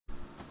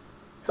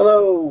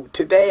Hello,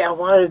 today I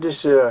wanted to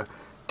just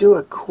do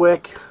a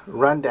quick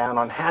rundown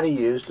on how to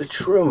use the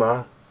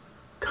Truma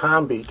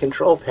Combi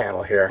Control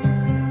panel here.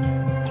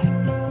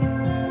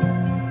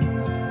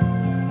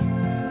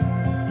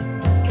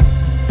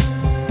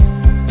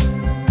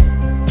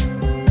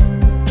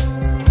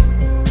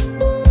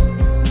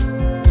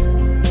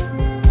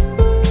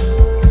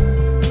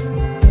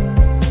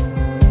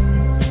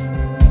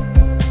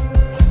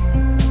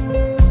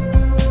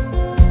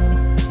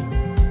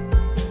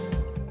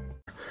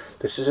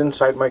 This is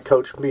inside my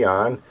Coachmen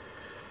Beyond,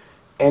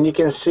 and you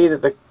can see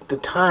that the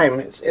time,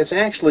 it's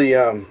actually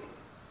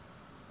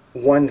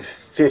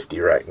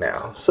 1:50 right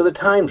now, so the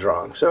time's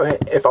wrong. So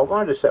if I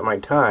wanted to set my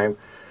time,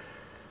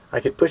 I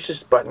could push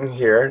this button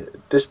here.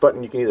 This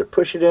button, you can either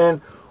push it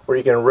in or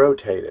you can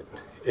rotate it.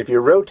 If you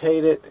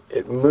rotate it,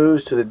 it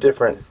moves to the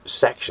different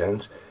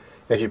sections,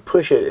 and if you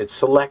push it, it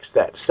selects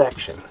that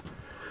section.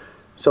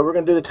 So we're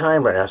going to do the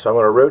time right now. So I'm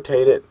going to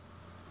rotate it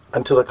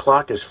until the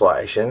clock is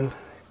flashing,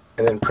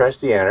 and then press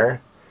the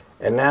enter,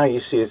 and now you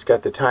see it's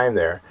got the time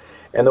there.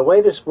 And the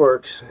way this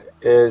works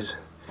is,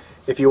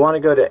 if you want to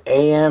go to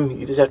AM,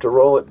 you just have to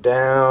roll it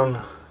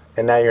down,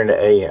 and now you're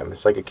into AM.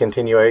 It's like a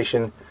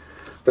continuation,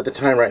 but the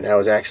time right now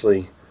is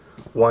actually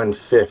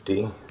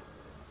 1:50.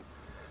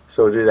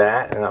 So we'll do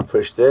that, and I'll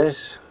push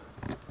this,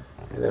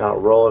 and then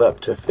I'll roll it up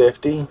to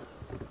 50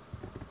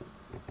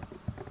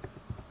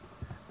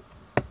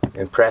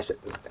 and press it.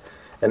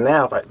 And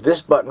now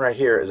this button right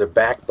here is a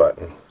back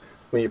button.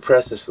 When you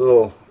press this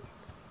little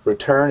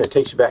return, it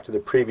takes you back to the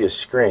previous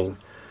screen.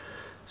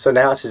 So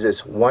now it says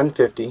it's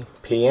 1:50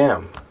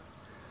 p.m.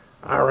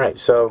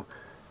 Alright, so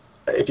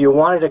if you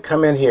wanted to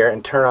come in here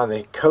and turn on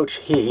the coach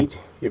heat,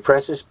 you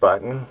press this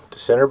button, the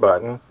center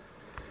button,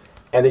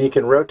 and then you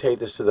can rotate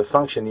this to the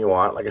function you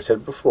want, like I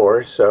said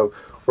before. So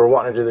we're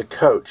wanting to do the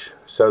coach.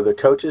 So the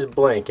coach is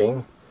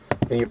blinking,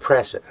 and you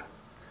press it,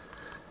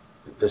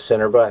 the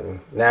center button.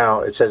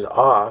 Now it says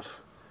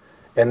off,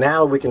 and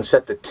now we can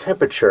set the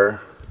temperature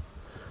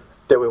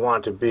that we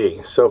want it to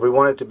be. So if we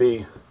want it to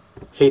be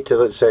heat to,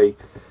 let's say,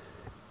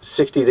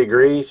 60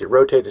 degrees, you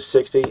rotate to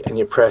 60 and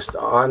you press the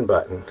on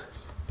button.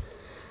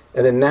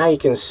 And then now you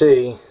can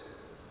see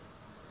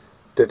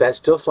that that's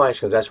still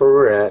flashing, because that's where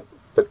we're at,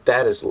 but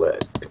that is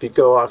lit. If you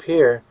go off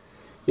here,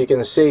 you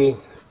can see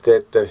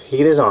that the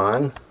heat is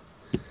on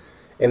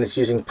and it's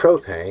using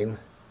propane,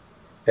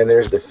 and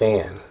there's the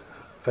fan.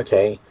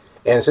 Okay,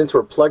 and since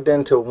we're plugged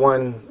into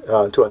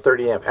to a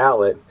 30 amp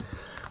outlet,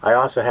 I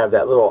also have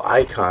that little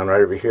icon right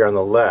over here on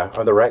the left,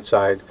 on the right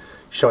side,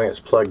 showing it's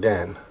plugged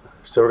in.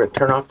 So we're going to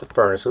turn off the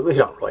furnace. We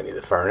don't really need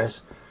the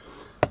furnace.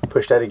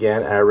 Push that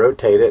again, and I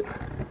rotate it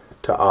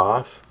to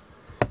off,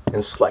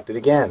 and select it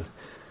again.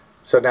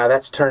 So now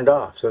that's turned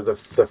off. So the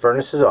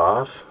furnace is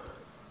off.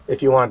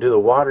 If you want to do the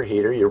water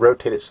heater, you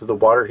rotate it so the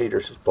water heater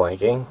is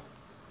blinking.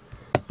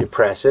 You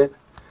press it,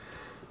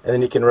 and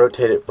then you can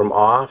rotate it from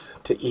off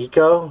to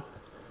eco,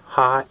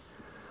 hot,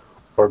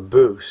 or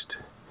boost.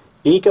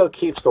 Eco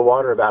keeps the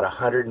water about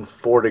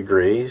 104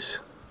 degrees.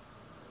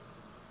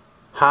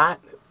 Hot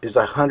is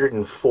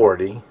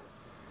 140.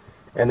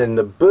 And then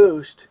the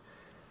boost,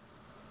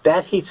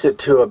 that heats it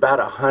to about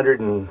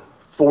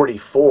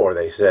 144,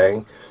 they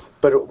say.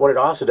 But what it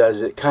also does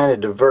is it kind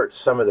of diverts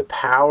some of the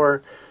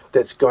power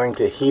that's going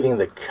to heating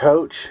the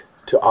coach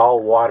to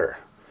all water.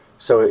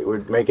 So it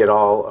would make it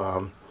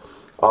all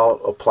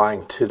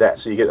applying to that,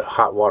 so you get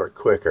hot water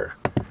quicker.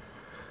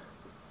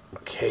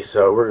 Okay,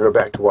 so we're going to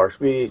go back to water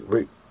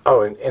speed.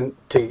 Oh, and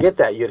to get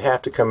that, you'd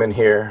have to come in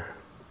here,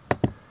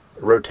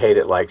 rotate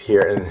it like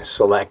here, and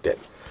select it.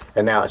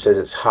 And now it says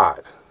it's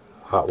hot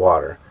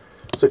water.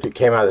 So if you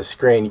came out of the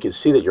screen, you can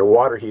see that your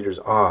water heater's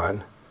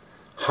on,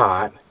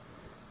 hot,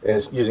 and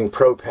it's using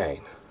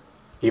propane,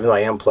 even though I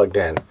am plugged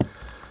in.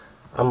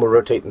 I'm going to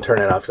rotate and turn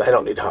that off because I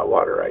don't need hot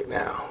water right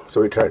now.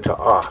 So we turn it to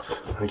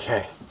off.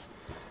 Okay.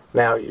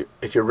 Now,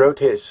 if you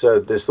rotate it so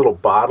this little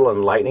bottle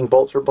and lightning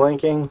bolts are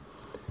blinking,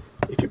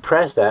 if you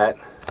press that,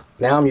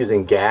 now I'm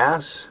using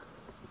gas,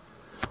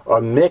 or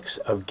a mix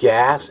of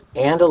gas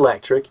and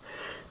electric.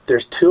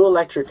 There's two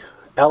electric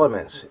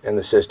elements in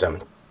the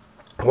system.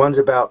 One's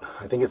about,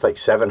 I think it's like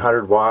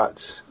 700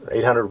 watts,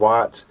 800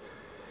 watts,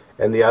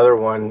 and the other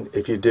one,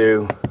 if you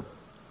do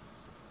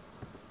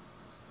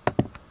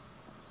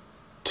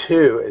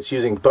two, it's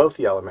using both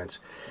the elements,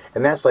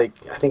 and that's like,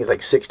 I think it's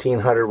like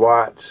 1600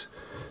 watts,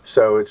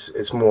 so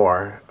it's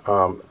more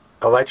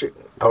electric.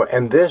 Oh,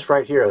 and this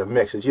right here, the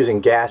mix, is using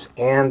gas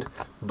and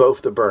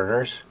both the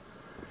burners,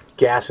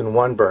 gas in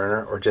one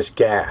burner, or just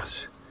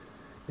gas.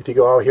 If you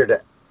go over here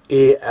to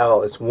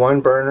EL, it's one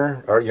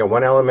burner, or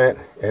one element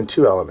and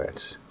two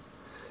elements.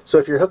 So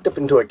if you're hooked up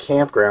into a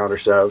campground or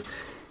so,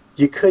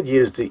 you could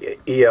use the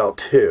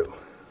EL2,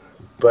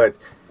 but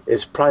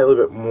it's probably a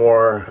little bit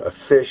more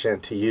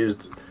efficient to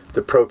use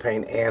the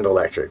propane and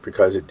electric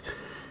because it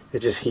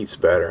just heats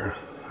better.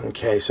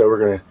 Okay, so we're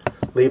going to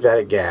leave that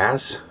at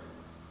gas.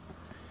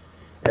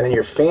 And then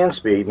your fan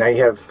speed, now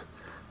you have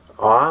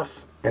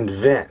off and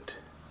vent.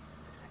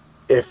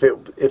 If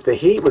the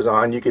heat was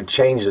on, you could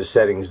change the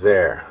settings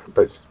there,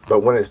 but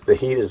when the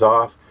heat is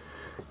off,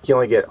 you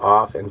only get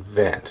off and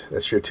vent.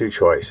 That's your two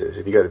choices.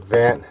 If you go to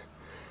vent,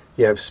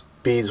 you have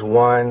speeds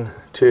 1,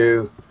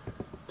 2,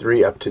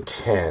 3 up to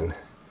 10.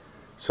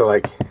 So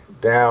like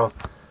now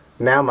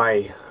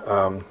my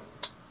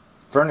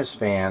furnace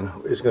fan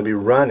is going to be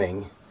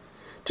running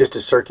just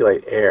to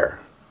circulate air.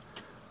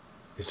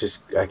 It's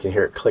just, I can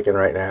hear it clicking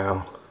right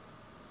now.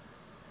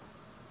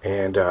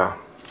 And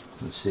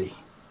let's see.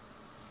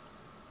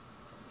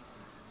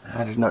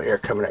 There's no air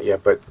coming out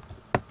yet, but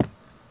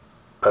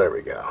oh, there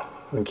we go.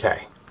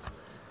 Okay.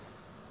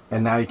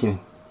 And now you can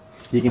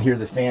hear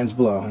the fans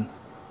blowing.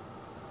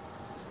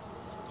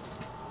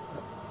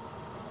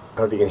 I don't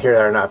know if you can hear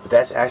that or not, but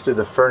that's actually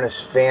the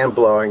furnace fan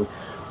blowing,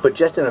 but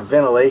just in a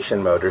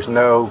ventilation mode. There's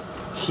no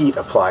heat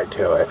applied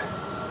to it.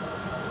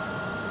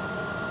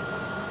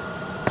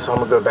 So I'm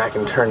going to go back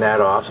and turn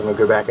that off. So I'm going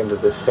to go back into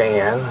the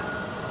fan,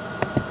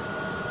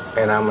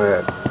 and I'm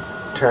going to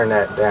turn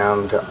that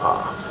down to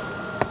off,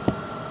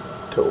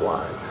 to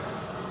 1.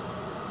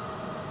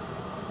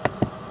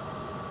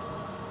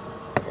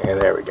 And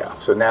there we go.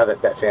 So now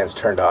that fan's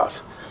turned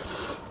off.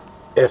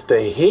 If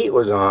the heat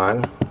was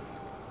on,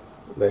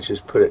 let's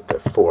just put it to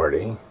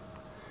 40,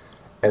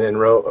 and then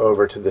roll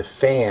over to the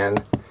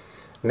fan.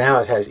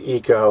 Now it has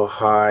eco,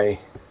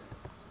 high,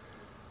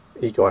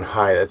 eco and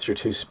high. That's your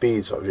two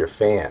speeds of your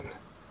fan.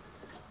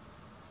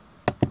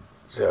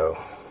 So,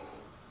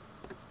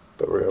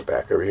 but we're going to go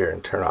back over here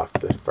and turn off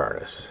the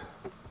furnace.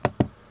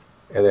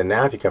 And then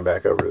now if you come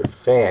back over to the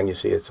fan, you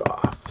see it's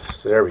off.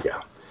 So there we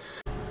go.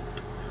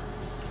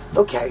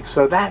 Okay,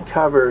 so that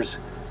covers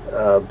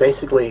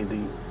basically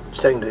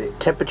setting the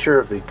temperature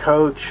of the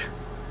coach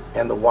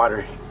and the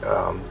water,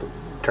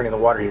 turning the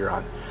water heater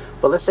on.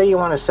 But let's say you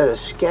want to set a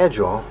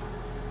schedule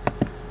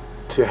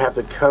to have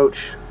the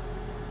coach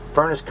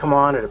furnace come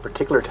on at a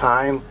particular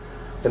time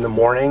in the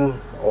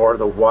morning, or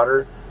the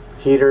water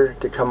heater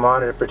to come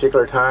on at a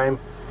particular time.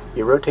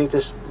 You rotate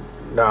this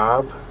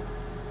knob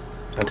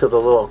until the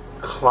little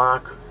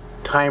clock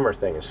timer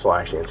thing is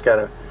flashing. It's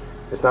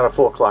not a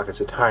full clock,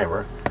 it's a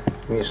timer.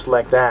 And you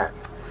select that.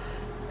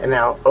 And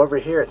now over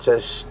here it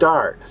says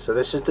start. So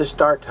this is the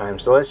start time.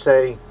 So let's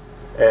say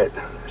at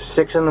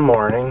 6 in the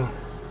morning,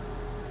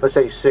 let's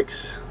say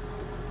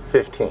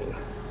 6:15.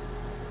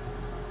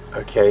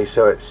 Okay,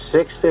 so at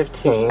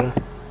 6:15,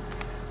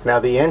 now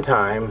the end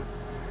time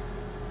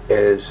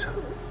is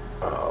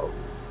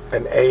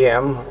an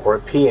AM or a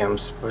PM.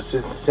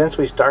 Since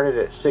we started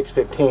at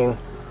 6:15,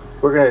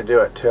 we're going to do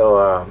it till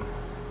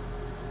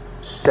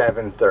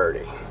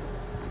 7:30.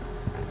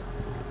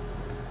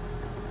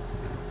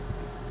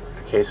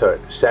 Okay, so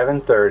at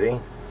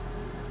 7:30,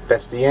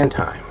 that's the end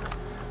time.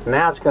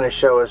 Now it's going to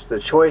show us the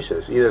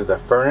choices, either the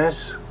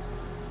furnace,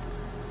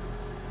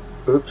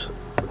 oops,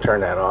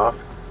 turn that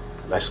off,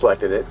 I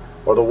selected it,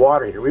 or the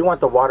water heater. We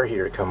want the water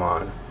heater to come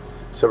on.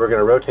 So we're going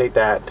to rotate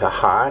that to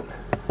hot,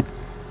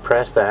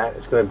 press that,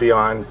 it's going to be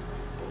on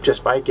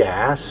just by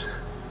gas.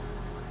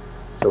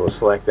 So we'll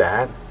select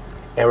that,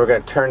 and we're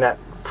going to turn that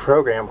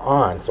program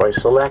on. So I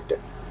select it.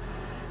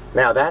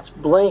 Now that's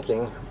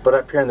blinking, but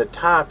up here on the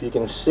top you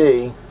can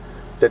see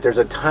that there's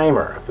a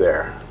timer up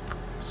there.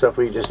 So if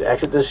we just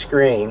exit the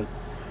screen,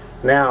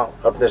 now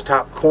up in this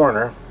top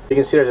corner you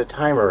can see there's a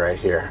timer right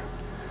here.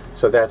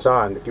 So that's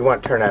on. If you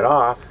want to turn that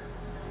off,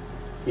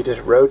 you just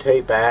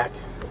rotate back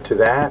to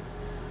that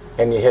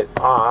and you hit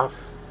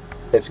off.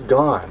 It's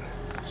gone.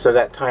 So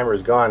that timer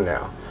is gone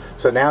now.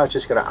 So now it's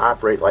just going to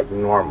operate like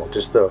normal,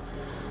 just the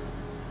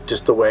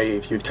way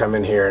if you'd come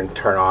in here and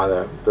turn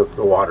on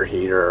the water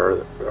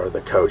heater or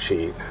the coach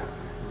heat.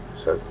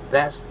 So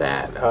that's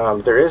that.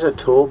 There is a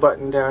tool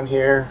button down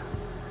here,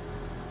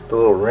 the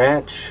little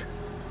wrench.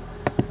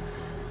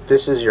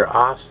 This is your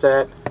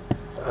offset.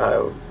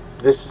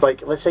 This is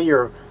like, let's say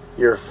your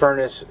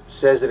furnace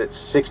says that it's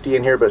 60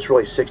 in here, but it's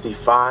really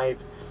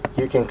 65.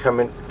 You can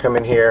come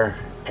in here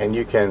and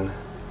you can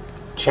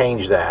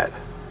change that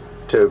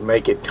to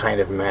make it kind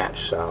of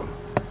match some.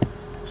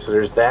 So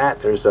there's that.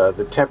 There's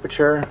the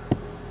temperature.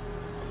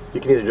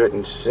 You can either do it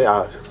in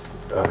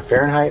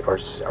Fahrenheit or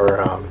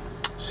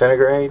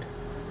centigrade,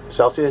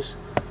 Celsius.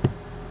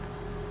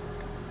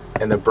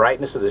 And the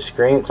brightness of the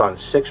screen, it's on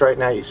 6 right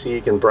now. You see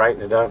you can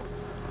brighten it up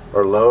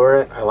or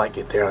lower it. I like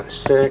it there on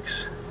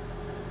 6.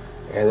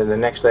 And then the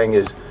next thing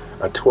is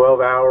a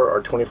 12-hour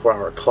or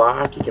 24-hour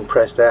clock. You can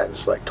press that and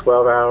select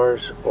 12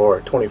 hours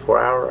or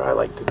 24-hour. I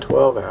like the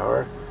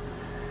 12-hour.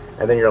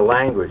 And then your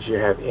language, you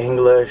have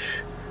English,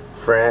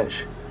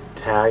 French,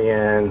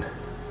 Italian,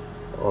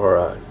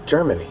 or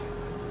Germany,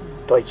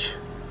 Deutsch.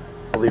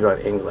 We'll leave it on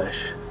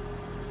English.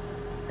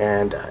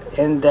 And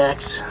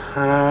index,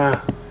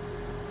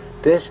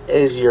 this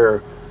is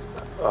your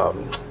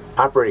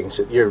operating,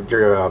 your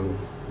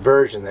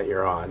version that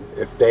you're on.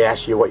 If they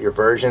ask you what your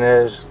version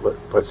is,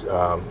 what's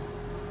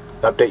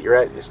update you're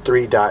at, it's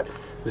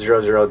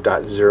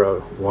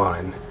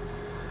 3.00.01.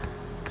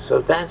 So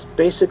that's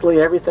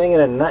basically everything in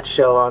a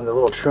nutshell on the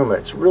little Truma.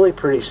 It's really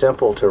pretty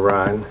simple to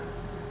run,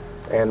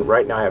 and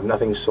right now I have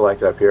nothing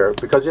selected up here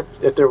because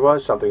if there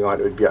was something on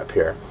it, it would be up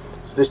here.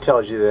 So this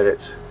tells you that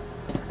it's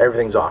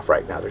everything's off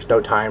right now. There's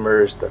no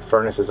timers, the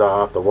furnace is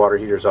off, the water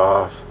heater's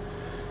off.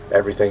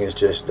 Everything is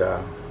just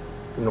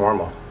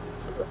normal,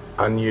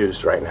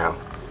 unused right now.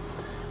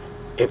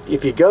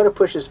 If you go to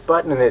push this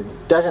button and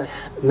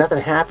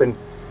nothing happened,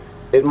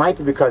 it might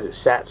be because it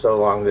sat so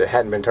long that it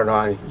hadn't been turned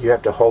on. You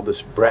have to hold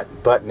this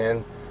button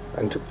in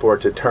for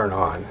it to turn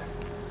on.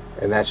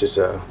 And that's just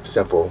a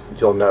simple,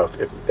 you'll know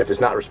if it's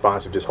not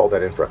responsive, just hold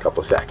that in for a couple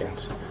of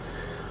seconds.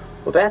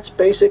 Well, that's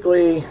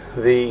basically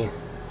the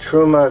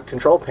Truma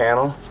control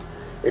panel.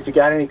 If you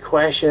got any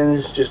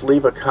questions, just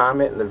leave a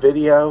comment in the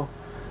video.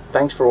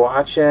 Thanks for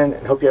watching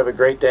and hope you have a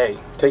great day.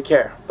 Take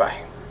care.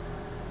 Bye.